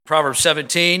Proverbs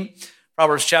 17,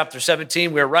 Proverbs chapter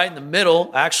 17. We're right in the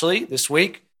middle, actually, this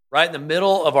week, right in the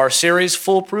middle of our series,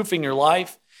 Foolproofing Your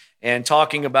Life, and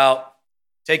talking about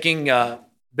taking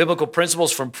biblical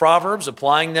principles from Proverbs,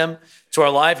 applying them to our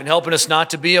life, and helping us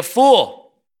not to be a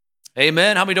fool.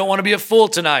 Amen. How many don't want to be a fool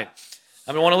tonight?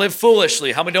 How many want to live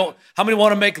foolishly? How many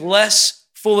want to make less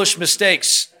foolish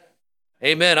mistakes?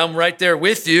 Amen. I'm right there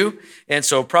with you. And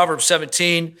so Proverbs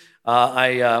 17,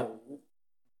 I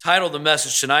titled the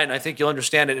message tonight, and I think you'll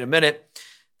understand it in a minute.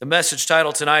 The message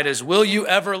title tonight is, Will You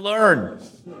Ever Learn?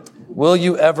 Will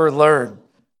you ever learn?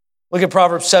 Look at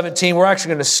Proverbs 17. We're actually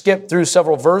going to skip through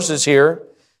several verses here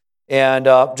and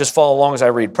just follow along as I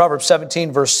read. Proverbs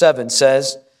 17, verse 7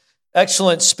 says,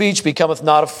 Excellent speech becometh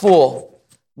not a fool,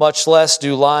 much less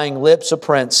do lying lips a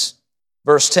prince.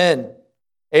 Verse 10,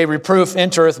 A reproof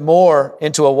entereth more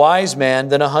into a wise man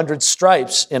than 100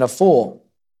 stripes in a fool.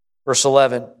 Verse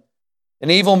 11, An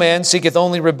evil man seeketh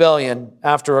only rebellion,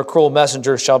 after a cruel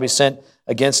messenger shall be sent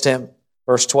against him.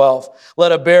 Verse 12,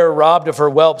 Let a bear robbed of her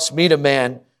whelps meet a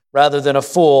man, rather than a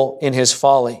fool in his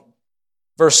folly.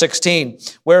 Verse 16,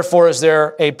 Wherefore is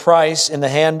there a price in the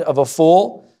hand of a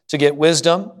fool to get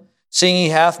wisdom, seeing he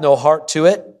hath no heart to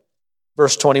it?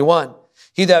 Verse 21,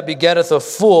 He that begetteth a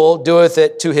fool doeth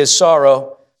it to his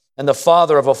sorrow, and the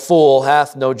father of a fool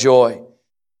hath no joy.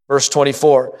 Verse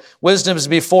 24, Wisdom is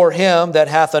before him that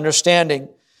hath understanding,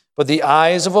 but the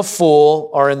eyes of a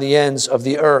fool are in the ends of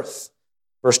the earth.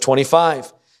 Verse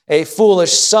 25, A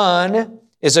foolish son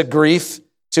is a grief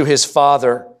to his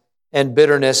father, and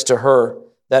bitterness to her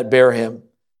that bare him.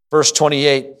 Verse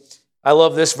 28, I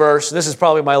love this verse. This is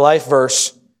probably my life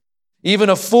verse. Even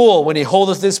a fool, when he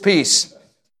holdeth his peace,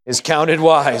 is counted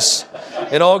wise.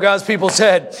 And all God's people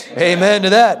said, Amen to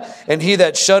that. And he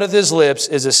that shutteth his lips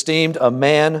is esteemed a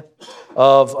man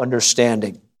of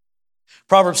understanding.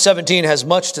 Proverbs 17 has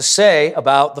much to say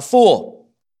about the fool.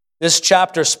 This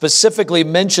chapter specifically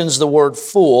mentions the word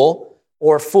fool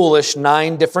or foolish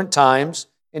 9 different times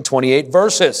in 28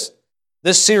 verses.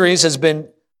 This series has been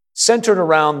centered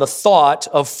around the thought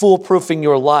of foolproofing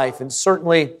your life. And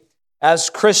certainly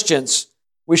as Christians,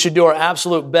 we should do our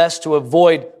absolute best to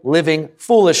avoid living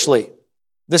foolishly.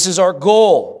 This is our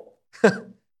goal,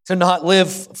 to not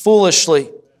live foolishly,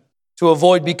 to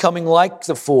avoid becoming like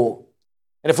the fool.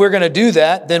 And if we're going to do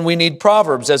that, then we need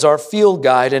Proverbs as our field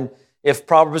guide. And if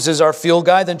Proverbs is our field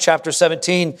guide, then chapter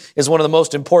 17 is one of the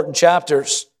most important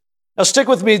chapters. Now stick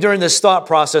with me during this thought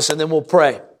process and then we'll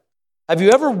pray. Have you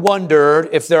ever wondered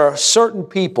if there are certain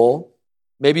people,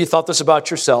 maybe you thought this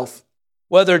about yourself,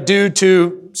 whether due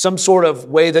to some sort of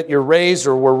way that you're raised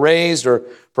or were raised or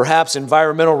perhaps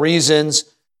environmental reasons,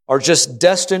 are just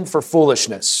destined for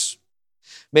foolishness?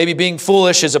 Maybe being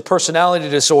foolish is a personality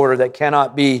disorder that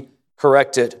cannot be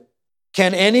corrected.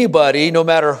 Can anybody, no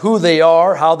matter who they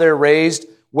are, how they're raised,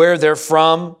 where they're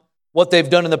from, what they've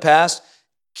done in the past,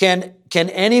 can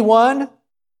anyone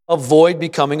avoid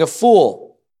becoming a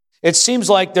fool? It seems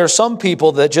like there are some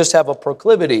people that just have a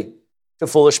proclivity to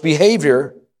foolish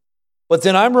behavior, but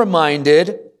then I'm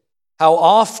reminded how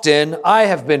often I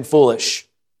have been foolish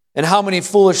and how many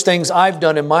foolish things I've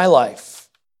done in my life.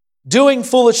 Doing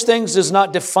foolish things does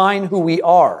not define who we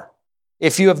are.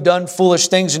 If you have done foolish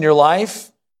things in your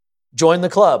life, join the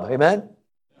club, amen?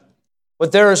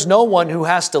 But there is no one who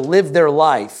has to live their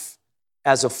life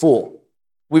as a fool.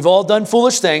 We've all done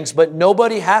foolish things, but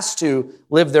nobody has to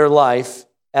live their life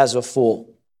as a fool.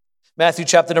 Matthew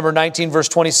chapter number 19, verse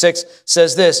 26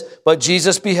 says this, But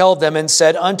Jesus beheld them and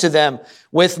said unto them,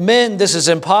 With men this is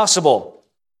impossible,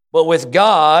 but with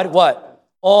God, what?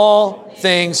 All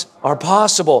things are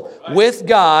possible. With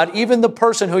God, even the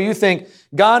person who you think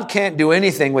God can't do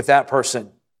anything with that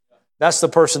person, that's the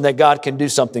person that God can do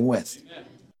something with.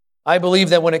 I believe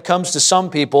that when it comes to some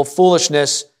people,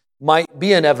 foolishness might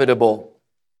be inevitable.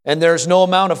 And there's no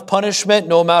amount of punishment,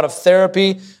 no amount of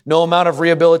therapy, no amount of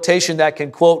rehabilitation that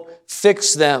can, quote,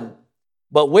 fix them.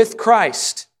 But with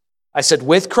Christ, I said,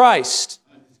 with Christ,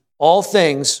 all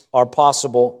things are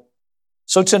possible.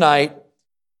 So tonight,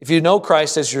 if you know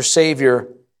Christ as your Savior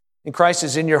and Christ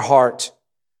is in your heart,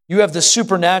 you have the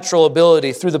supernatural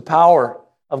ability through the power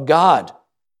of God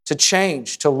to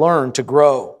change, to learn, to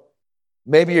grow.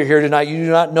 Maybe you're here tonight, you do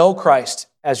not know Christ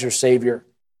as your Savior.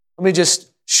 Let me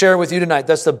just share with you tonight.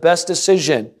 That's the best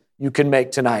decision you can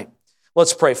make tonight.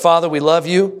 Let's pray. Father, we love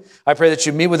you. I pray that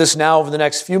you meet with us now over the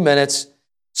next few minutes.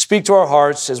 Speak to our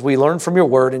hearts as we learn from your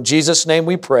word. In Jesus' name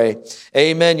we pray.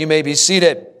 Amen. You may be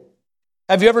seated.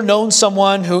 Have you ever known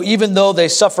someone who, even though they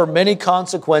suffer many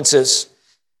consequences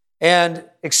and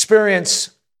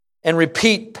experience and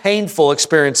repeat painful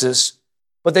experiences,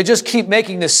 but they just keep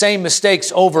making the same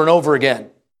mistakes over and over again?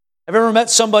 Have you ever met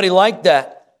somebody like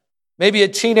that? Maybe a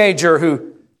teenager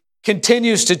who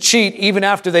continues to cheat even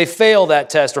after they fail that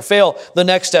test or fail the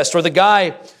next test, or the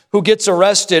guy who gets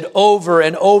arrested over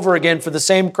and over again for the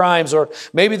same crimes, or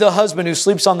maybe the husband who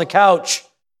sleeps on the couch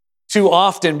too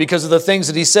often because of the things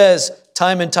that he says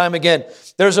time and time again.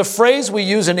 There's a phrase we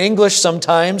use in English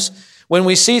sometimes when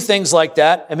we see things like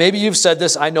that, and maybe you've said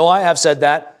this, I know I have said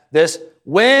this,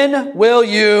 when will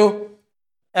you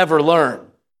ever learn?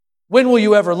 When will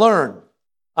you ever learn?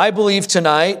 I believe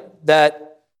tonight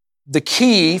that the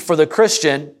key for the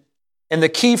Christian and the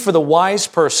key for the wise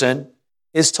person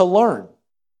is to learn,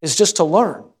 is just to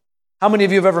learn. How many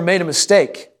of you have ever made a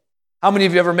mistake? How many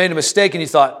of you ever made a mistake and you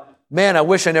thought, man, I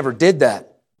wish I never did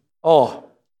that? Oh,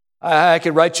 I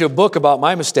could write you a book about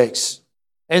my mistakes.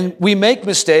 And we make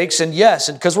mistakes, and yes,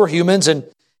 and because we're humans and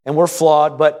we're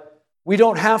flawed, but we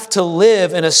don't have to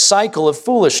live in a cycle of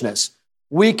foolishness.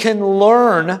 We can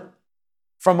learn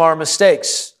from our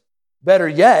mistakes. Better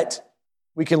yet,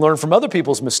 we can learn from other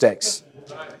people's mistakes.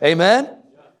 Amen?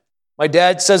 My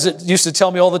dad used to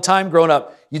tell me all the time growing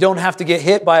up, you don't have to get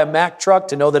hit by a Mack truck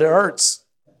to know that it hurts.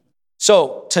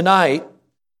 So tonight,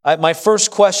 my first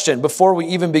question before we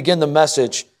even begin the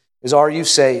message is, are you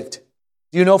saved?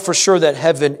 Do you know for sure that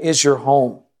heaven is your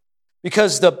home?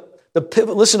 Because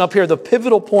listen up here, the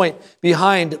pivotal point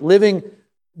behind living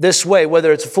this way,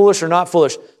 whether it's foolish or not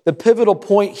foolish, the pivotal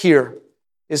point here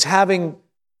is having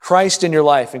Christ in your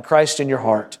life and Christ in your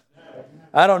heart.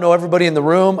 I don't know everybody in the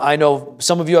room. I know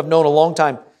some of you have known a long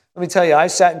time. Let me tell you, I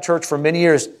sat in church for many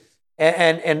years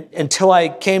and until I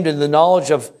came to the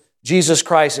knowledge of Jesus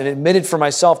Christ and admitted for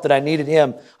myself that I needed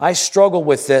Him, I struggled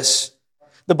with this.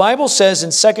 The Bible says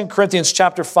in 2 Corinthians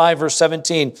chapter 5, verse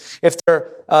 17,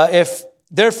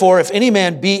 Therefore, if any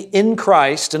man be in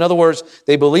Christ, in other words,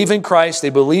 they believe in Christ, they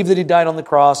believe that He died on the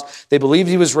cross, they believe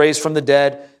He was raised from the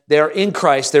dead, they are in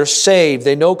Christ, they're saved,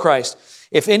 they know Christ.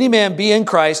 If any man be in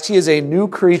Christ, he is a new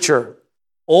creature.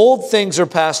 Old things are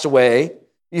passed away.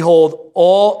 Behold,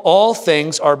 all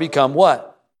things are become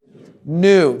what?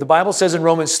 New. The Bible says in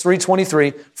Romans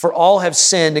 3:23, for all have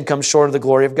sinned and come short of the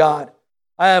glory of God.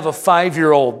 I have a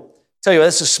 5-year-old. Tell you,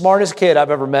 that's the smartest kid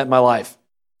I've ever met in my life.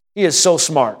 He is so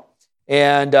smart.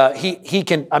 And he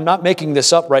can, I'm not making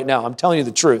this up right now. I'm telling you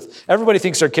the truth. Everybody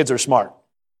thinks their kids are smart.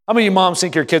 How many of you moms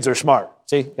think your kids are smart?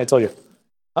 See, I told you.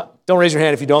 Don't raise your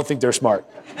hand if you don't think they're smart.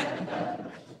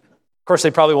 Of course,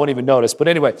 they probably won't even notice. But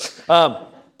anyway,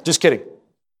 just kidding.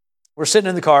 We're sitting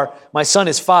in the car. My son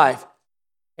is 5.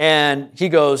 And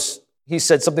he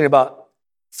said something about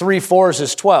 3 4s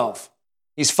is 12.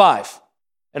 He's 5.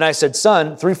 And I said,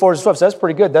 son, 3 4s is 12. So that's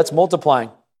pretty good. That's multiplying.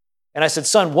 And I said,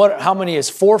 son, how many is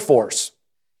 4 4s?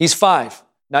 He's 5.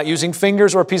 Not using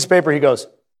fingers or a piece of paper. He goes,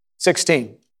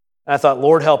 16. And I thought,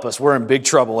 Lord help us. We're in big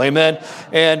trouble. Amen.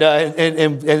 And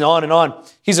on and on.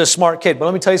 He's a smart kid. But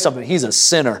let me tell you something. He's a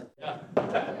sinner.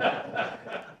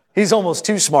 He's almost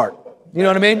too smart. You know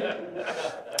what I mean?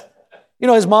 You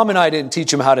know, his mom and I didn't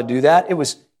teach him how to do that. It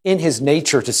was in his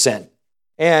nature to sin.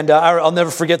 And I'll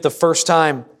never forget the first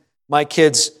time my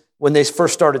kids, when they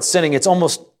first started sinning, it's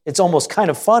almost kind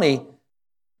of funny.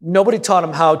 Nobody taught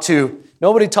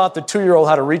the 2-year-old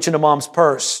how to reach into mom's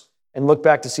purse and look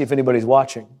back to see if anybody's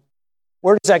watching.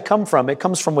 Where does that come from? It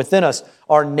comes from within us.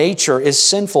 Our nature is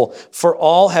sinful. For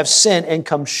all have sinned and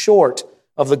come short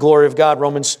of the glory of God.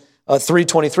 Romans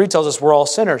 3:23 tells us we're all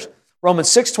sinners. Romans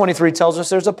 6:23 tells us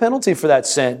there's a penalty for that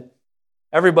sin.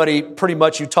 Everybody pretty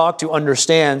much you talk to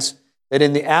understands that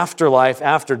in the afterlife,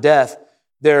 after death,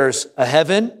 there's a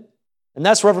heaven, and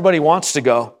that's where everybody wants to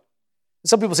go.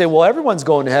 Some people say, well, everyone's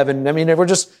going to heaven. I mean, we're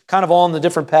just kind of all on the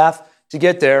different path to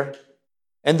get there.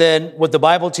 And then what the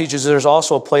Bible teaches, there's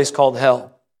also a place called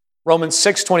hell. Romans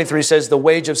 6:23 says the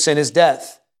wage of sin is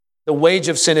death. The wage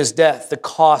of sin is death, the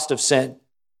cost of sin.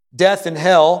 Death and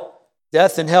hell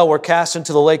were cast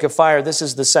into the lake of fire. This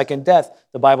is the second death.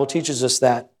 The Bible teaches us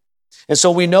that. And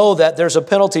so we know that there's a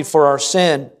penalty for our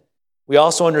sin. We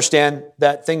also understand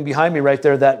that thing behind me right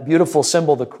there, that beautiful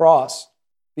symbol, the cross.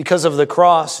 Because of the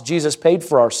cross, Jesus paid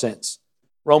for our sins.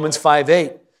 Romans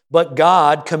 5:8. But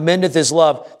God commendeth His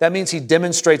love. That means He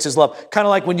demonstrates His love. Kind of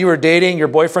like when you were dating your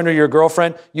boyfriend or your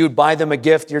girlfriend, you would buy them a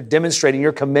gift. You're demonstrating,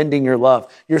 you're commending your love.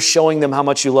 You're showing them how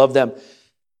much you love them.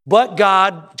 But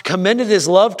God commended His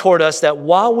love toward us that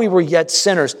while we were yet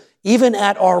sinners, even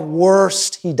at our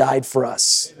worst, He died for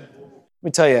us. Amen. Let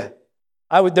me tell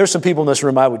you, there's some people in this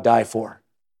room I would die for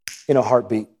in a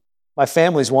heartbeat. My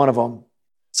family's one of them.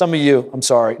 Some of you, I'm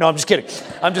sorry. No, I'm just kidding.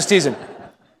 I'm just teasing.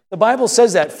 The Bible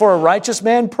says that for a righteous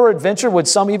man, peradventure, would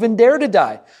some even dare to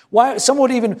die. Why? Some would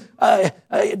even,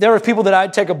 there are people that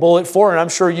I'd take a bullet for, and I'm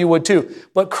sure you would too.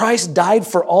 But Christ died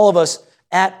for all of us,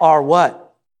 at our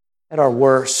what? At our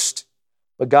worst.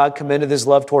 But God commended his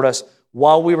love toward us.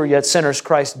 While we were yet sinners,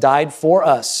 Christ died for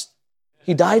us.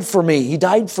 He died for me. He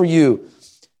died for you.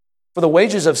 For the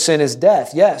wages of sin is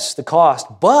death. Yes, the cost.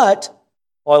 But,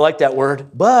 I like that word,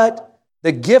 but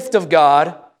the gift of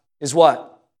God is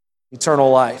what?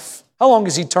 Eternal life. How long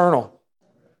is eternal?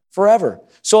 Forever.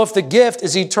 So if the gift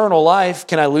is eternal life,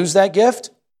 can I lose that gift?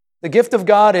 The gift of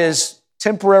God is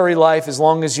temporary life as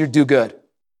long as you do good.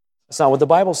 That's not what the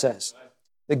Bible says.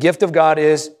 The gift of God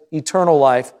is eternal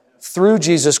life through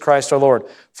Jesus Christ our Lord.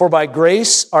 For by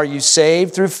grace are you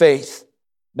saved through faith,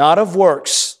 not of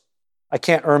works. I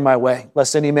can't earn my way,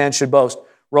 lest any man should boast.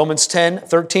 Romans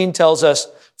 10:13 tells us,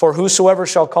 for whosoever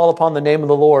shall call upon the name of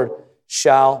the Lord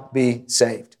shall be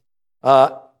saved.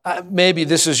 Maybe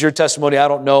this is your testimony, I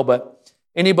don't know, but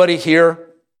anybody here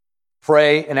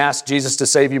pray and ask Jesus to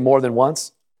save you more than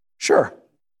once? Sure.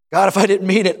 God, if I didn't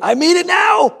mean it, I mean it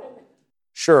now.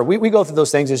 Sure, we go through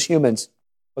those things as humans,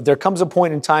 but there comes a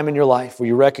point in time in your life where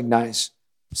you recognize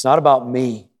it's not about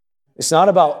me. It's not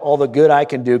about all the good I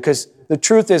can do, because the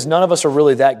truth is none of us are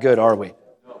really that good, are we?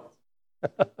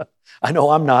 I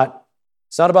know I'm not.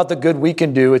 It's not about the good we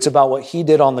can do. It's about what he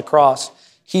did on the cross.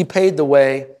 He paid the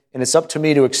way, and it's up to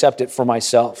me to accept it for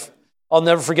myself. I'll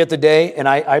never forget the day, and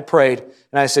I prayed,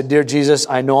 and I said, dear Jesus,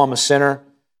 I know I'm a sinner.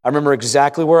 I remember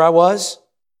exactly where I was.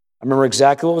 I remember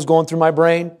exactly what was going through my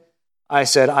brain. I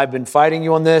said, I've been fighting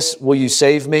you on this. Will you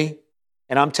save me?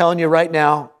 And I'm telling you right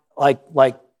now, like,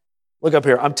 look up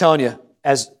here. I'm telling you,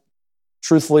 as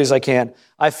truthfully as I can,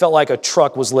 I felt like a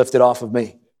truck was lifted off of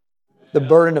me. The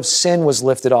burden of sin was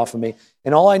lifted off of me.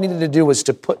 And all I needed to do was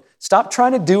to stop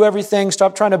trying to do everything,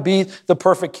 stop trying to be the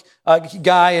perfect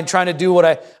guy and trying to do what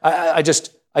I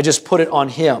just put it on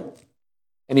him.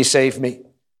 And he saved me.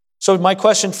 So my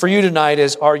question for you tonight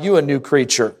is, are you a new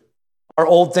creature? Are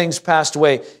old things passed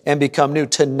away and become new?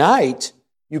 Tonight,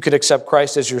 you could accept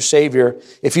Christ as your Savior.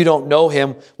 If you don't know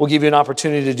him, we'll give you an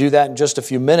opportunity to do that in just a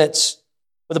few minutes.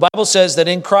 But the Bible says that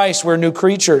in Christ, we're new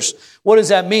creatures. What does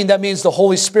that mean? That means the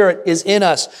Holy Spirit is in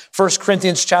us. 1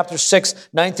 Corinthians chapter 6,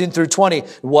 19 through 20.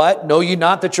 What? Know ye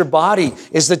not that your body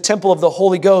is the temple of the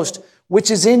Holy Ghost, which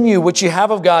is in you, which you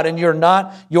have of God, and you're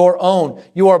not your own.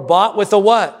 You are bought with a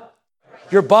what?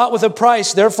 You're bought with a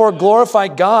price. Therefore, glorify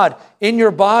God in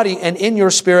your body and in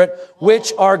your spirit,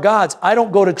 which are God's. I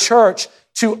don't go to church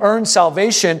to earn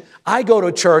salvation. I go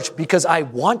to church because I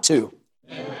want to.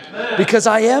 Amen. Because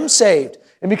I am saved.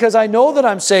 And because I know that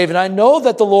I'm saved. And I know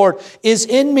that the Lord is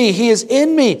in me. He is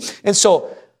in me. And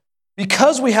so,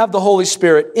 because we have the Holy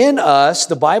Spirit in us,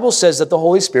 the Bible says that the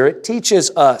Holy Spirit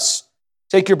teaches us.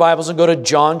 Take your Bibles and go to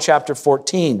John chapter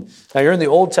 14. Now, you're in the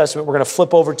Old Testament. We're going to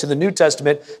flip over to the New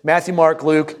Testament. Matthew, Mark,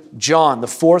 Luke, John, the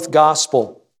fourth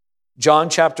gospel. John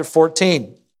chapter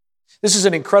 14. This is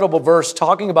an incredible verse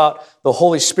talking about the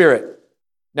Holy Spirit.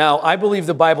 Now, I believe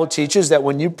the Bible teaches that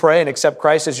when you pray and accept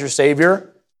Christ as your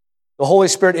Savior, the Holy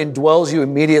Spirit indwells you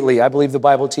immediately. I believe the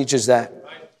Bible teaches that.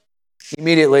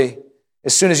 Immediately.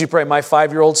 As soon as you pray. My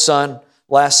 5-year-old son,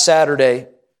 last Saturday,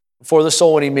 before the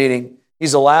soul winning meeting,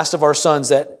 he's the last of our sons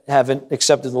that haven't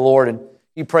accepted the Lord, and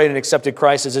he prayed and accepted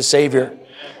Christ as his Savior.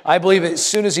 I believe as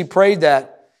soon as he prayed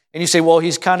that, and you say, well,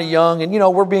 he's kind of young, and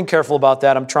we're being careful about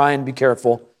that. I'm trying to be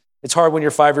careful. It's hard when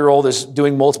your 5-year-old is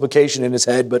doing multiplication in his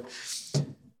head, but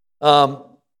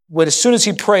when as soon as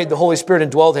he prayed, the Holy Spirit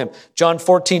indwelled him. John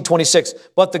 14:26,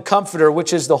 but the Comforter,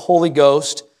 which is the Holy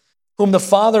Ghost, whom the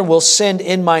Father will send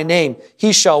in my name,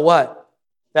 he shall what?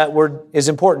 That word is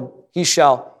important. He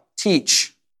shall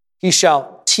teach. He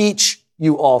shall teach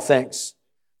you all things.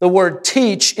 The word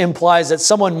teach implies that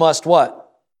someone must what?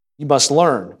 You must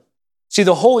learn. See,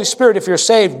 the Holy Spirit, if you're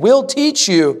saved, will teach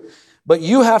you, but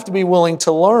you have to be willing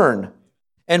to learn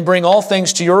and bring all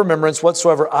things to your remembrance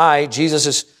whatsoever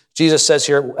Jesus says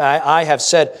here, I have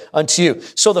said unto you.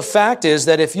 So the fact is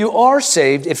that if you are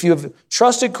saved, if you have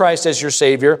trusted Christ as your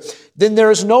Savior, then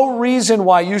there is no reason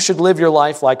why you should live your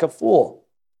life like a fool.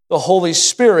 The Holy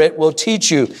Spirit will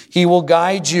teach you. He will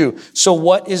guide you. So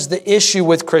what is the issue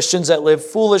with Christians that live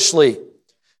foolishly?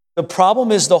 The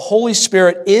problem is the Holy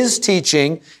Spirit is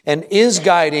teaching and is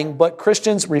guiding, but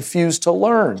Christians refuse to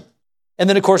learn. And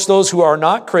then, of course, those who are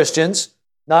not Christians,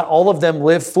 not all of them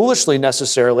live foolishly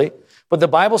necessarily, but the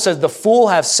Bible says the fool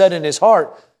hath said in his heart,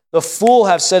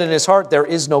 there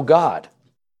is no God.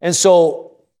 And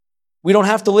so we don't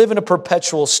have to live in a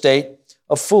perpetual state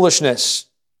of foolishness.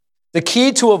 The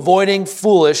key to avoiding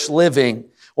foolish living,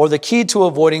 or the key to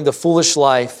avoiding the foolish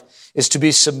life, is to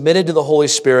be submitted to the Holy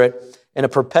Spirit in a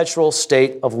perpetual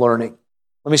state of learning.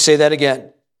 Let me say that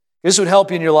again. This would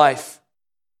help you in your life.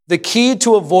 The key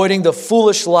to avoiding the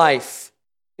foolish life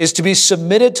is to be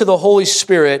submitted to the Holy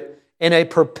Spirit in a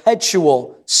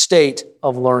perpetual state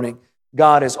of learning.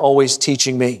 God is always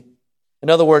teaching me. In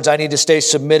other words, I need to stay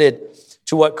submitted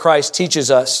to what Christ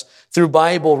teaches us through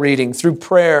Bible reading, through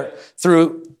prayer,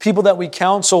 through people that we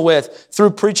counsel with, through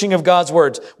preaching of God's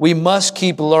words. We must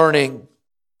keep learning.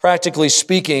 Practically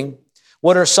speaking,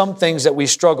 what are some things that we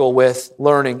struggle with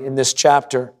learning in this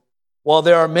chapter? While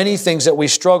there are many things that we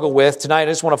struggle with, tonight I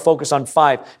just want to focus on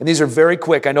 5. And these are very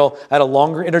quick. I know I had a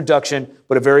longer introduction,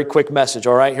 but a very quick message.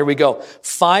 All right, here we go.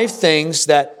 5 things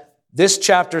that this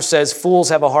chapter says fools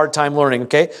have a hard time learning,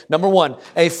 okay? Number 1,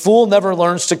 a fool never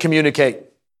learns to communicate.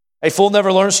 A fool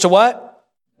never learns to what?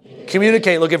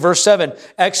 Communicate. Look at verse 7.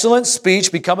 Excellent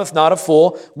speech becometh not a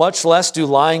fool, much less do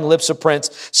lying lips a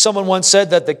prince. Someone once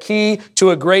said that the key to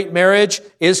a great marriage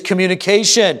is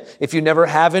communication. If you never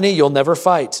have any, you'll never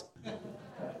fight.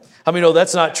 How many know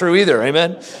that's not true either?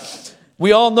 Amen?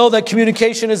 We all know that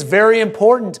communication is very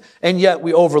important, and yet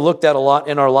we overlook that a lot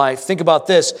in our life. Think about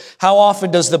this. How often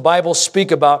does the Bible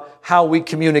speak about how we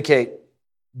communicate?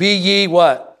 Be ye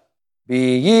what?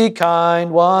 Be ye kind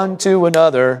one to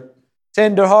another,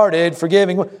 tender-hearted,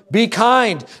 forgiving. Be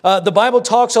kind. The Bible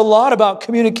talks a lot about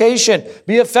communication.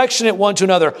 Be affectionate one to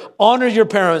another. Honor your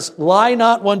parents. Lie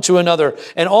not one to another.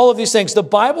 And all of these things. The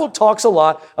Bible talks a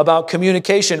lot about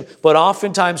communication, but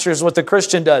oftentimes here's what the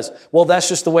Christian does. Well, that's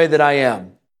just the way that I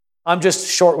am. I'm just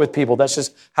short with people. That's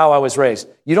just how I was raised.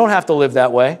 You don't have to live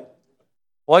that way.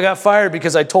 Well, I got fired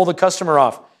because I told the customer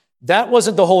off. That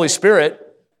wasn't the Holy Spirit.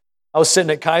 I was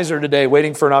sitting at Kaiser today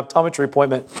waiting for an optometry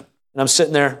appointment, and I'm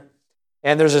sitting there.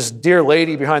 And there's this dear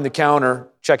lady behind the counter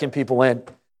checking people in.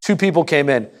 2 people came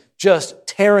in, just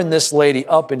tearing this lady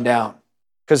up and down.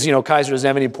 Because, Kaiser doesn't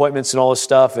have any appointments and all this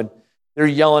stuff. And they're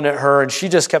yelling at her. And she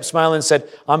just kept smiling and said,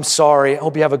 I'm sorry. I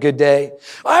hope you have a good day.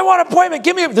 I want an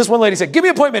appointment. This one lady said, give me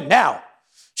an appointment now.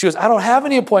 She goes, I don't have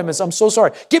any appointments. I'm so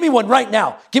sorry. Give me one right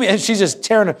now. And she's just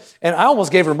tearing her. And I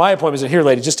almost gave her my appointments. And here,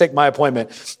 lady, just take my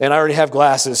appointment. And I already have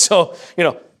glasses. So,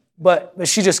 but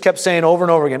she just kept saying over and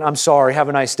over again, I'm sorry. Have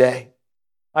a nice day.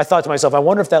 I thought to myself, I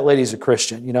wonder if that lady's a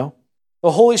Christian,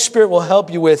 The Holy Spirit will help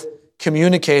you with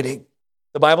communicating.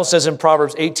 The Bible says in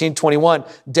Proverbs 18:21,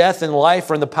 death and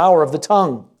life are in the power of the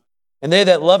tongue, and they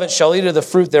that love it shall eat of the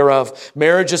fruit thereof.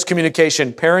 Marriage is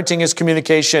communication. Parenting is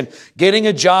communication. Getting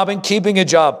a job and keeping a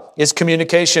job is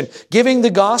communication. Giving the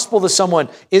gospel to someone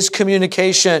is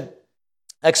communication.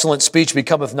 Excellent speech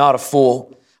becometh not a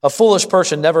fool. A foolish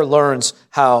person never learns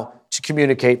how to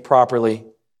communicate properly.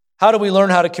 How do we learn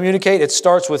how to communicate? It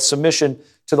starts with submission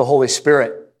to the Holy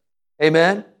Spirit.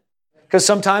 Amen? Because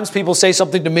sometimes people say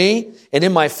something to me, and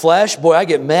in my flesh, boy, I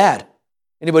get mad.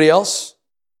 Anybody else?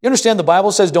 You understand the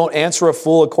Bible says don't answer a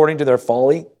fool according to their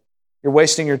folly. You're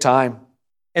wasting your time.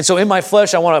 And so in my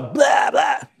flesh, I want to blah,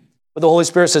 blah. But the Holy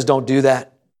Spirit says don't do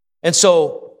that. And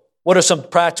so what are some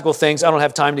practical things? I don't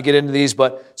have time to get into these,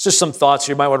 but it's just some thoughts.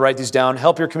 You might want to write these down.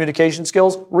 Help your communication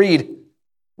skills. Read.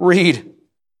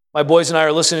 My boys and I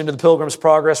are listening to the Pilgrim's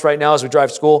Progress right now as we drive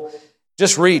to school.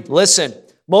 Just read, listen.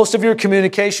 Most of your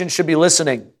communication should be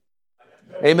listening.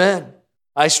 Amen.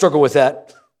 I struggle with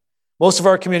that. Most of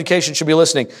our communication should be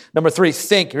listening. Number 3,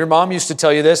 think. Your mom used to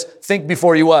tell you this. Think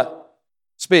before you what?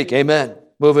 Speak. Amen.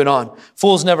 Moving on.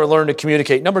 Fools never learn to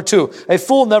communicate. Number 2, a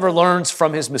fool never learns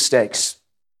from his mistakes.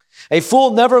 A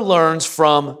fool never learns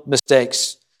from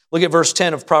mistakes. Look at verse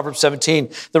 10 of Proverbs 17.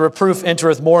 The reproof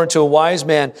entereth more into a wise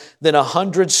man than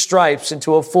 100 stripes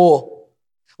into a fool.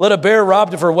 Let a bear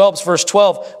robbed of her whelps, verse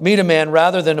 12, meet a man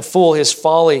rather than a fool his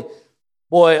folly.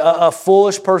 Boy, a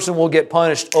foolish person will get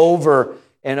punished over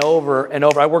and over and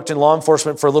over. I worked in law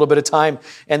enforcement for a little bit of time,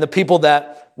 and the people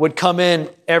that would come in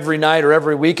every night or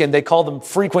every weekend, they called them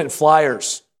frequent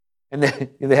flyers. And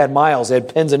they had miles, they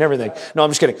had pens and everything. No, I'm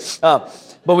just kidding.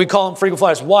 But we call them frequent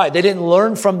flyers. Why? They didn't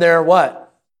learn from their what?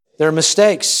 Their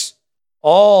mistakes.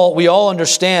 We all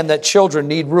understand that children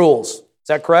need rules. Is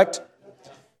that correct?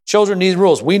 Children need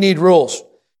rules. We need rules.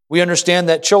 We understand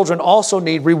that children also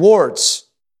need rewards.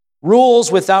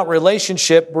 Rules without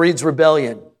relationship breeds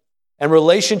rebellion. And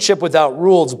relationship without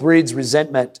rules breeds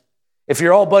resentment. If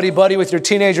you're all buddy-buddy with your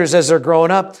teenagers as they're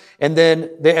growing up, and then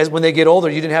when they get older,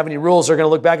 you didn't have any rules, they're going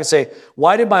to look back and say,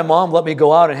 why did my mom let me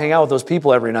go out and hang out with those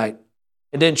people every night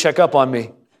and didn't check up on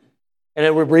me? And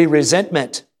it would breed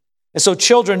resentment. And so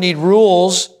children need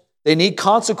rules. They need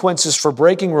consequences for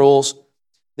breaking rules.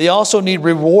 They also need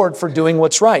reward for doing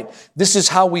what's right. This is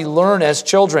how we learn as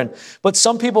children. But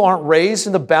some people aren't raised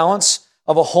in the balance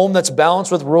of a home that's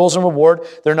balanced with rules and reward.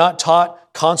 They're not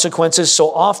taught consequences. So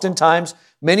oftentimes,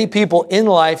 many people in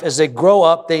life, as they grow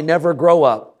up, they never grow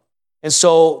up. And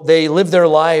so they live their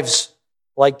lives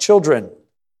like children.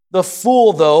 The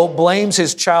fool, though, blames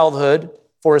his childhood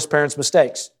for his parents'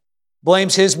 mistakes.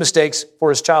 Blames his mistakes for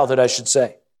his childhood, I should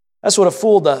say. That's what a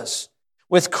fool does.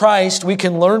 With Christ, we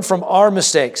can learn from our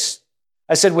mistakes.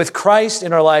 I said, with Christ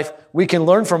in our life, we can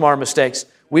learn from our mistakes.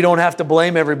 We don't have to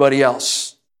blame everybody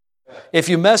else. If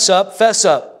you mess up, fess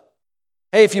up.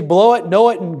 Hey, if you blow it, know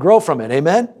it and grow from it.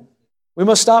 Amen? We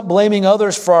must stop blaming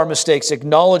others for our mistakes,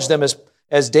 acknowledge them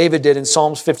as David did in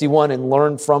Psalms 51 and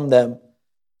learn from them.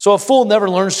 So a fool never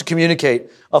learns to communicate.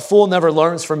 A fool never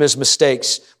learns from his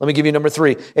mistakes. Let me give you number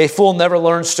 3. A fool never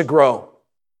learns to grow.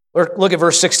 Look at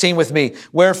verse 16 with me.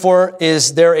 Wherefore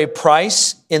is there a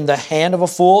price in the hand of a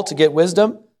fool to get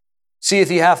wisdom? See if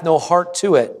he hath no heart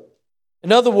to it.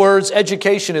 In other words,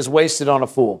 education is wasted on a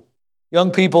fool.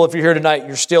 Young people, if you're here tonight,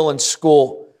 you're still in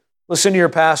school. Listen to your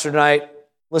pastor tonight.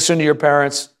 Listen to your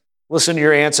parents. Listen to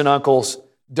your aunts and uncles.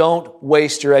 Don't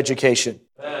waste your education.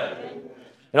 Amen.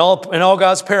 And all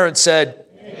God's parents said,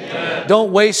 amen.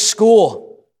 Don't waste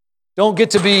school. Don't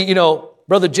get to be,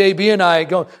 Brother JB and I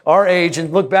go our age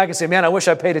and look back and say, man, I wish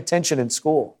I paid attention in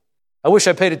school. I wish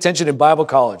I paid attention in Bible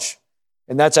college.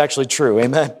 And that's actually true.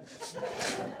 Amen.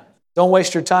 Don't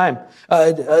waste your time.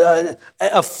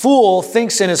 A fool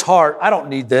thinks in his heart, I don't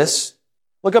need this.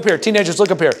 Look up here. Teenagers,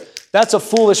 look up here. That's a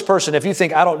foolish person. If you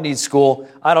think, I don't need school,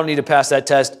 I don't need to pass that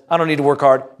test, I don't need to work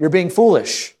hard, you're being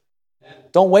foolish.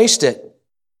 Don't waste it.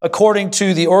 According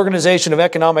to the Organization of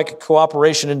Economic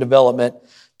Cooperation and Development,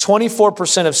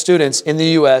 24% of students in the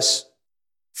U.S.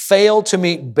 fail to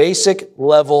meet basic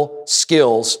level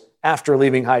skills after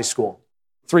leaving high school.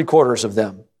 3/4 of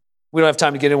them. We don't have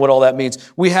time to get into what all that means.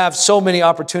 We have so many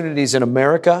opportunities in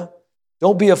America.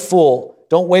 Don't be a fool.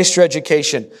 Don't waste your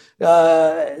education.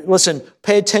 Listen,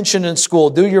 pay attention in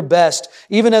school. Do your best,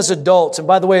 even as adults. And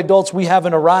by the way, adults, we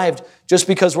haven't arrived just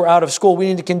because we're out of school. We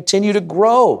need to continue to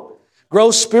grow.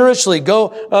 Grow spiritually,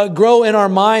 grow in our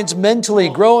minds mentally,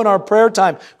 grow in our prayer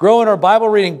time, grow in our Bible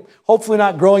reading, hopefully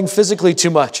not growing physically too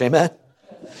much, amen?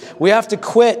 We have to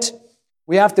quit.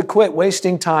 We have to quit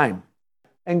wasting time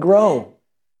and grow.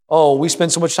 Oh, we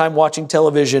spend so much time watching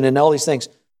television and all these things.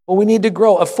 Well, we need to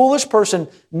grow. A foolish person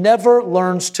never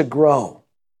learns to grow.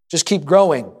 Just keep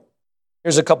growing.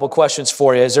 Here's a couple questions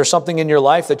for you. Is there something in your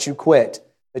life that you quit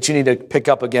that you need to pick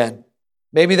up again?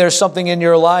 Maybe there's something in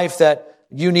your life that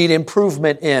you need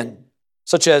improvement in,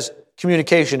 such as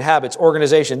communication, habits,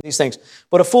 organization, these things.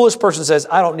 But a foolish person says,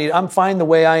 I'm fine the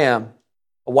way I am.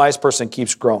 A wise person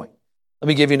keeps growing. Let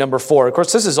me give you number 4. Of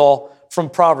course, this is all from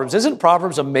Proverbs. Isn't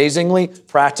Proverbs amazingly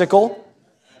practical?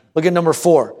 Look at number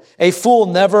 4. A fool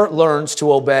never learns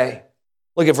to obey.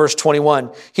 Look at verse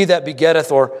 21. He that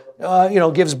begetteth or,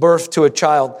 gives birth to a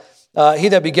child, he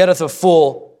that begetteth a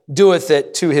fool doeth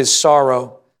it to his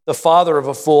sorrow. The father of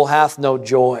a fool hath no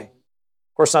joy.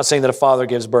 Of course, not saying that a father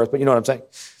gives birth, but you know what I'm saying.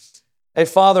 A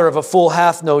father of a fool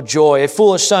hath no joy. A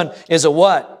foolish son is a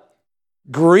what?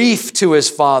 Grief to his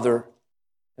father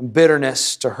and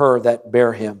bitterness to her that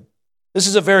bare him. This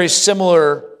is a very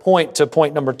similar point to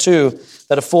point number 2,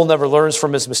 that a fool never learns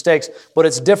from his mistakes, but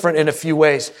it's different in a few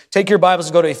ways. Take your Bibles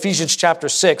and go to Ephesians chapter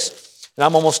 6, and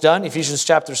I'm almost done. Ephesians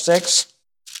chapter 6.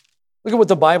 Look at what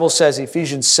the Bible says,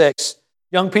 Ephesians 6.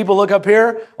 Young people, look up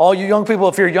here. All you young people,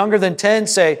 if you're younger than 10,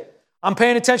 say, I'm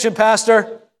paying attention,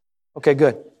 Pastor. Okay,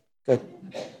 good.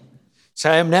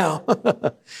 So I am now.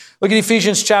 Look at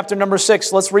Ephesians chapter number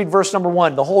 6. Let's read verse number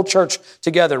 1. The whole church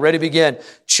together. Ready, begin.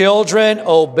 Children,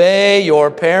 obey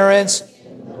your parents.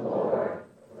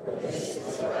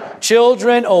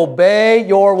 Children, obey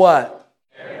your what?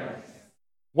 Parents.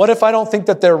 What if I don't think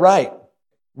that they're right?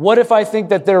 What if I think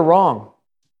that they're wrong?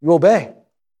 You obey.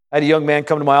 I had a young man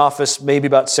come to my office maybe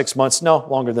about 6 months. No,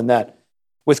 longer than that.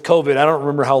 With COVID, I don't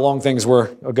remember how long things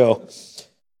were ago.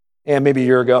 And maybe a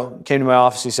year ago, he came to my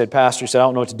office. He said, Pastor, he said, I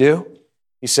don't know what to do.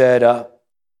 He said, I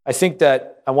think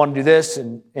that I want to do this,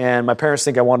 and my parents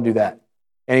think I want to do that.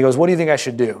 And he goes, what do you think I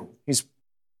should do? He's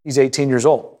 18 years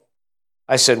old.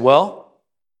 I said,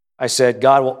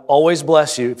 God will always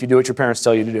bless you if you do what your parents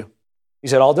tell you to do. He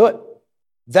said, I'll do it.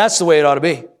 That's the way it ought to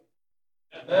be.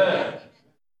 Amen. You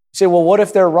say, well, what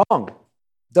if they're wrong?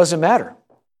 Doesn't matter.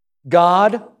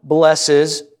 God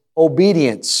blesses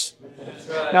obedience.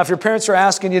 Right. Now, if your parents are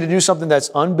asking you to do something that's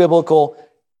unbiblical,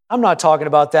 I'm not talking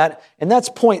about that. And that's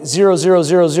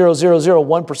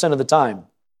 0.000001% of the time.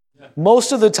 Yeah.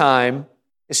 Most of the time,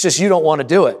 it's just you don't want to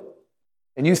do it.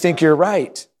 And you think you're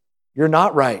right. You're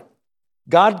not right.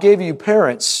 God gave you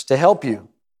parents to help you.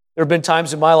 There have been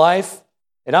times in my life,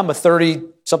 and I'm a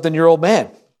 30-something-year-old man.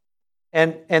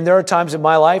 And there are times in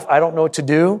my life I don't know what to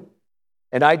do,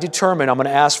 and I determine I'm going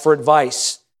to ask for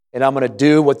advice, and I'm going to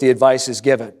do what the advice is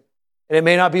given. And it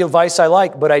may not be advice I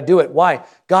like, but I do it. Why?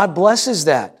 God blesses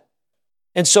that.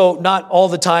 And so not all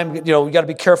the time, we got to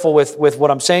be careful with what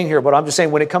I'm saying here, but I'm just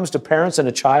saying when it comes to parents and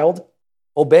a child,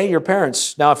 obey your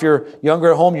parents. Now, if you're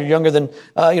younger at home, you're younger than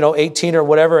 18 or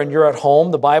whatever, and you're at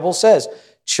home, the Bible says,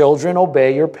 children,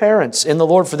 obey your parents in the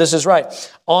Lord, for this is right.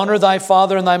 Honor thy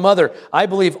father and thy mother. I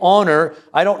believe honor,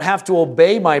 I don't have to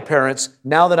obey my parents.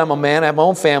 Now that I'm a man, I have my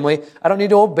own family, I don't need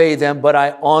to obey them, but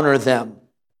I honor them.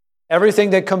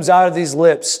 Everything that comes out of these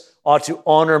lips ought to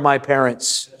honor my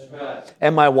parents.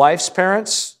 And my wife's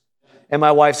parents, and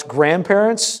my wife's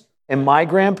grandparents, and my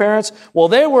grandparents. Well,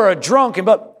 they were a drunk,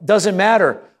 but doesn't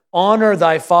matter. Honor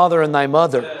thy father and thy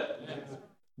mother.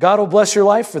 God will bless your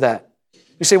life for that.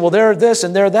 You say, well, they're this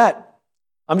and they're that.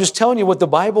 I'm just telling you what the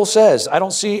Bible says. I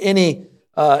don't see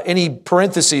any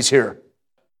parentheses here.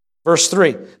 Verse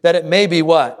 3, that it may be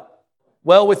what?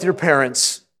 Well with your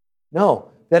parents.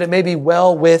 No, that it may be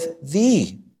well with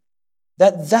thee,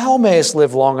 that thou mayest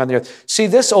live long on the earth. See,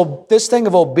 this thing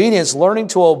of obedience, learning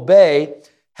to obey,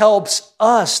 helps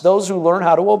us, those who learn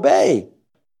how to obey.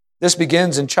 This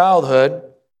begins in childhood.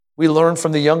 We learn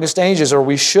from the youngest ages, or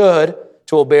we should,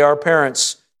 to obey our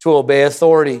parents, to obey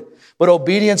authority. But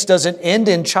obedience doesn't end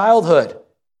in childhood.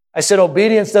 I said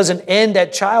obedience doesn't end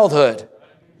at childhood.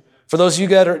 For those of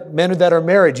you men that are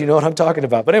married, you know what I'm talking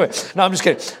about. But anyway, no, I'm just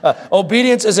kidding.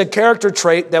 Obedience is a character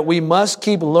trait that we must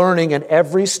keep learning in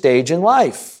every stage in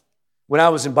life. When I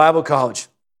was in Bible college,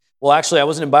 well, actually, I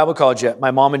wasn't in Bible college yet.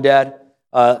 My mom and dad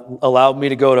allowed me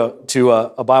to go to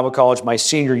a Bible college my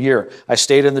senior year. I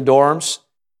stayed in the dorms,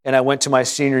 and I went to my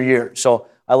senior year. So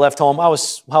I left home.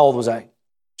 How old was I?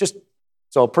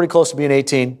 So pretty close to being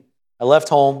 18. I left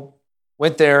home,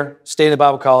 went there, stayed in the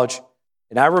Bible college.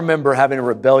 And I remember having a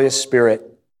rebellious spirit.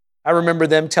 I remember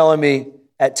them telling me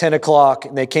at 10 o'clock,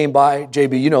 and they came by,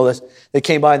 JB, you know this, they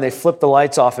came by and they flipped the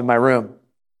lights off in my room.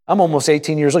 I'm almost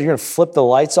 18 years old. You're going to flip the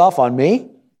lights off on me?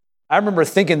 I remember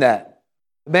thinking that.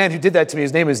 The man who did that to me,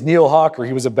 his name is Neil Hawker.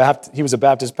 He was a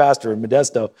Baptist pastor in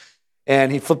Modesto.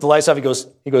 And he flipped the lights off. He goes,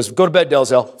 go to bed,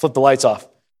 Dalzell. Flip the lights off.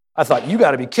 I thought, you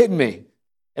got to be kidding me.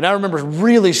 And I remember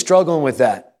really struggling with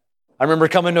that. I remember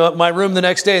coming to my room the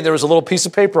next day, and there was a little piece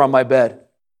of paper on my bed.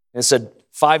 And it said,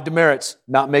 5 demerits,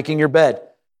 not making your bed.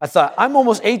 I thought, I'm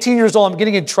almost 18 years old. I'm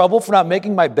getting in trouble for not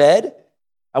making my bed.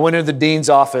 I went into the dean's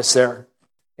office there.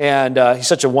 And he's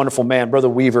such a wonderful man, Brother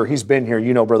Weaver. He's been here.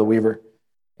 You know Brother Weaver.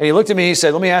 And he looked at me, he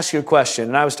said, let me ask you a question.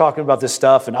 And I was talking about this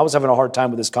stuff, and I was having a hard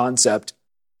time with this concept.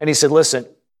 And he said, listen,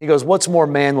 he goes, what's more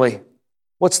manly?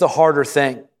 What's the harder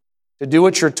thing? To do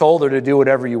what you're told or to do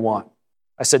whatever you want?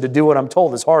 I said, to do what I'm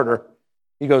told is harder.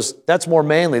 He goes, that's more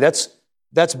manly.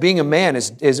 That's being a man,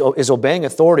 is obeying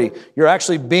authority. You're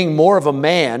actually being more of a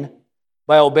man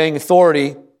by obeying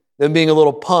authority than being a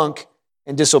little punk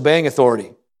and disobeying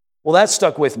authority. Well, that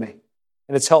stuck with me,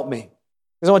 and it's helped me.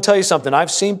 Because I want to tell you something. I've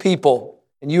seen people,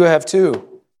 and you have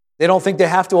too, they don't think they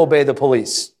have to obey the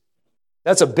police.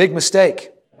 That's a big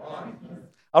mistake.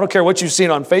 I don't care what you've seen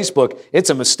on Facebook.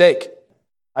 It's a mistake.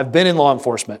 I've been in law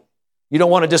enforcement. You don't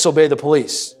want to disobey the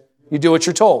police. You do what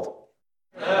you're told.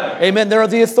 Amen. They're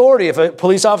the authority. If a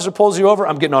police officer pulls you over,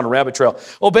 I'm getting on a rabbit trail.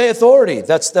 Obey authority.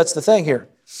 That's the thing here.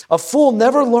 A fool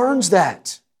never learns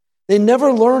that. They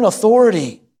never learn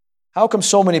authority. How come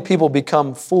so many people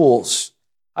become fools?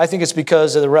 I think it's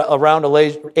because around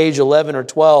age 11 or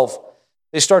 12,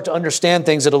 they start to understand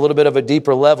things at a little bit of a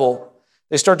deeper level.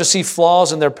 They start to see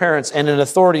flaws in their parents and in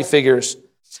authority figures.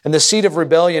 And the seed of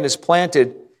rebellion is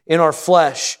planted in our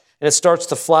flesh, and it starts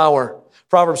to flower.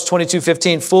 Proverbs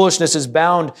 22:15, foolishness is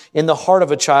bound in the heart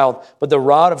of a child, but the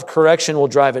rod of correction will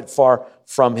drive it far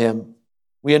from him.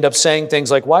 We end up saying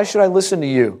things like, why should I listen to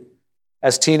you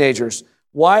as teenagers?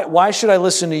 Why should I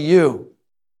listen to you?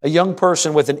 A young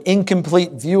person with an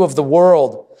incomplete view of the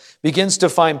world begins to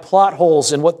find plot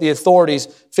holes in what the authorities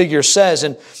figure says.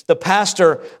 And the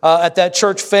pastor at that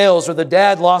church fails, or the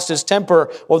dad lost his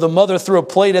temper, or the mother threw a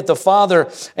plate at the father.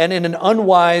 And in an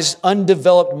unwise,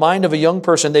 undeveloped mind of a young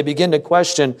person, they begin to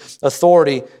question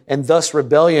authority, and thus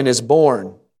rebellion is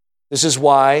born. This is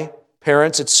why,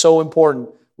 parents, it's so important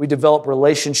we develop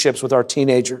relationships with our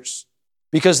teenagers,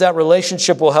 because that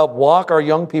relationship will help walk our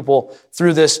young people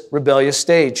through this rebellious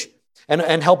stage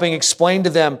and helping explain to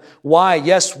them why,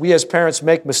 yes, we as parents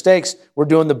make mistakes. We're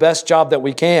doing the best job that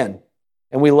we can.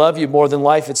 And we love you more than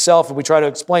life itself. And we try to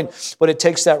explain, but it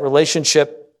takes that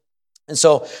relationship. And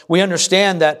so we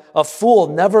understand that a fool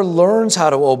never learns how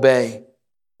to obey.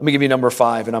 Let me give you number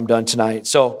 5, and I'm done tonight.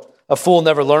 So a fool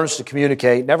never learns to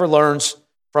communicate, never learns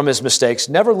from his mistakes,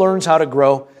 never learns how to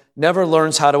grow, never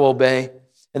learns how to obey.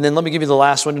 And then let me give you the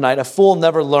last one tonight. A fool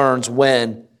never learns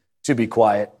when to be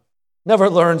quiet.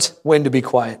 Never learns when to be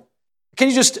quiet. Can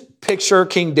you just picture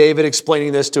King David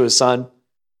explaining this to his son?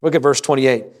 Look at verse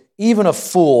 28. Even a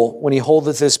fool, when he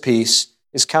holdeth his peace,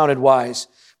 is counted wise.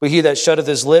 But he that shutteth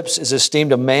his lips is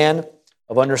esteemed a man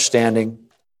of understanding.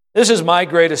 This is my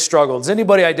greatest struggle. Does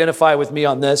anybody identify with me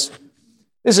on this?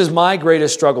 This is my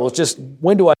greatest struggle. It's just,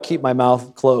 when do I keep my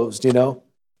mouth closed, you know?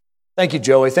 Thank you,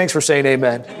 Joey. Thanks for saying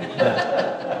amen.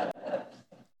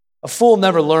 A fool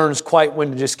never learns quite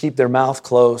when to just keep their mouth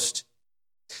closed.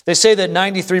 They say that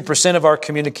 93% of our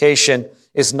communication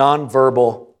is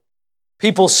nonverbal.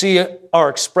 People see our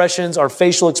expressions, our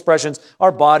facial expressions,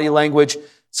 our body language.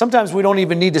 Sometimes we don't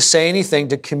even need to say anything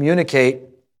to communicate.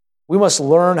 We must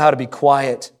learn how to be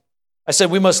quiet. I said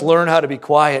we must learn how to be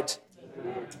quiet.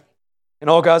 And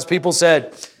all God's people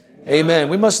said, amen.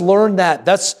 We must learn that.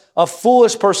 That's a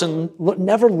foolish person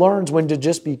never learns when to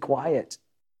just be quiet.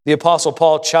 The Apostle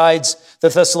Paul chides the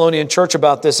Thessalonian church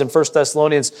about this in 1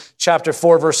 Thessalonians chapter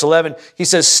 4, verse 11. He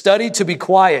says, study to be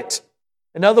quiet.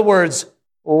 In other words,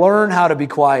 learn how to be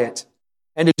quiet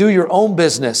and to do your own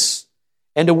business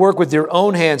and to work with your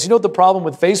own hands. You know what the problem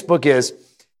with Facebook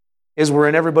is we're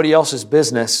in everybody else's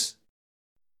business.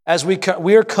 As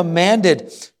we are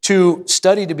commanded to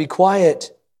study to be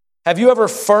quiet. Have you ever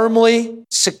firmly,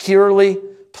 securely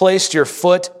placed your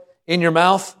foot in your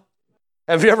mouth?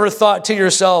 Have you ever thought to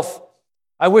yourself,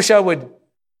 I wish I would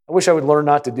learn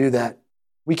not to do that?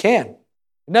 We can.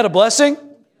 Isn't that a blessing?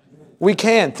 We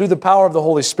can, through the power of the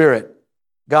Holy Spirit.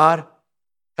 God,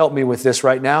 help me with this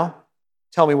right now.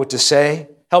 Tell me what to say.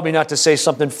 Help me not to say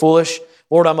something foolish.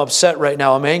 Lord, I'm upset right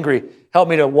now. I'm angry. Help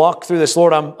me to walk through this.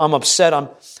 Lord, I'm upset.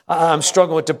 I'm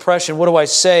struggling with depression. What do I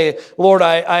say? Lord,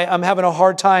 I'm having a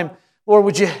hard time. Lord,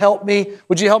 would you help me?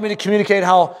 Would you help me to communicate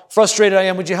how frustrated I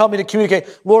am? Would you help me to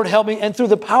communicate? Lord, help me. And through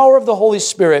the power of the Holy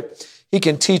Spirit, He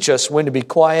can teach us when to be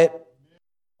quiet.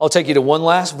 I'll take you to one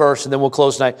last verse and then we'll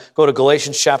close tonight. Go to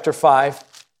Galatians chapter 5.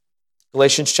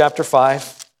 Galatians chapter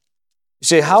 5. You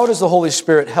say, how does the Holy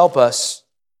Spirit help us?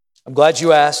 I'm glad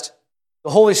you asked.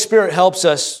 The Holy Spirit helps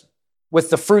us with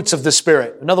the fruits of the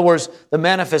Spirit. In other words, the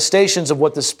manifestations of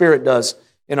what the Spirit does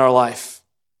in our life.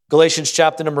 Galatians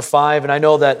chapter number 5, and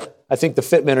I think the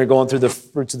fit men are going through the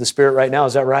fruits of the Spirit right now.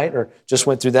 Is that right? Or just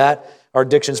went through that? Our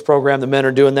addictions program, the men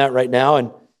are doing that right now,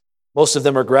 and most of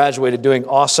them are graduated doing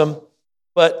awesome.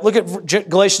 But look at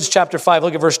Galatians chapter 5,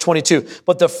 look at verse 22.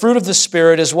 But the fruit of the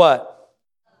Spirit is what?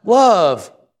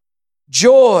 Love,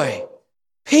 joy,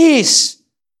 peace,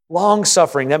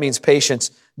 long-suffering, that means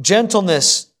patience,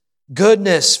 gentleness,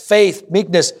 goodness, faith,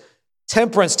 meekness,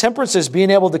 temperance. Temperance is being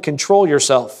able to control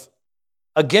yourself.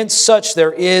 Against such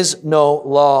there is no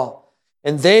law.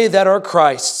 And they that are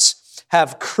Christ's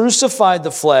have crucified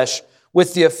the flesh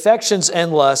with the affections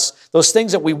and lusts, those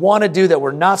things that we want to do that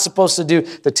we're not supposed to do,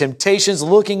 the temptations,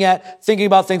 looking at, thinking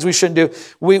about things we shouldn't do.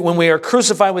 When we are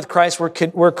crucified with Christ,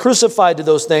 we're crucified to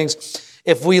those things.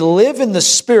 If we live in the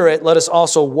Spirit, let us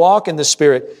also walk in the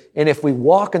Spirit. And if we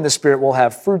walk in the Spirit, we'll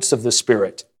have fruits of the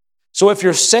Spirit. So if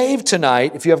you're saved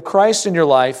tonight, if you have Christ in your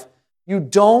life, you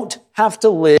don't have to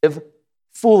live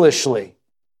foolishly.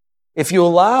 If you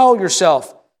allow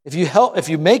yourself, if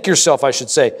you make yourself, I should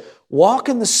say, walk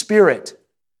in the Spirit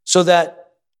so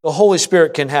that the Holy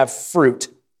Spirit can have fruit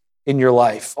in your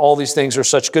life. All these things are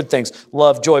such good things.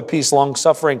 Love, joy, peace,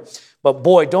 long-suffering. But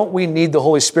boy, don't we need the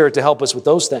Holy Spirit to help us with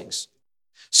those things.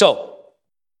 So,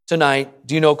 tonight,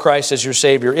 do you know Christ as your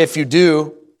Savior? If you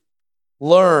do,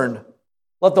 learn.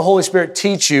 Let the Holy Spirit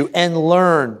teach you and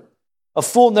learn. A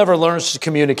fool never learns to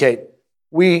communicate.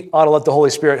 We ought to let the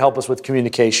Holy Spirit help us with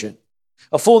communication.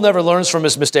 A fool never learns from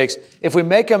his mistakes. If we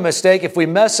make a mistake, if we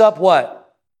mess up,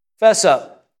 what? Fess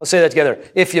up. Let's say that together.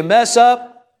 If you mess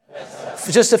up,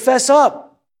 just to fess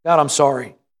up. God, I'm sorry.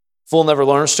 A fool never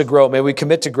learns to grow. May we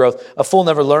commit to growth. A fool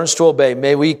never learns to obey.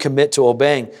 May we commit to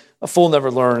obeying. A fool never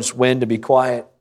learns when to be quiet.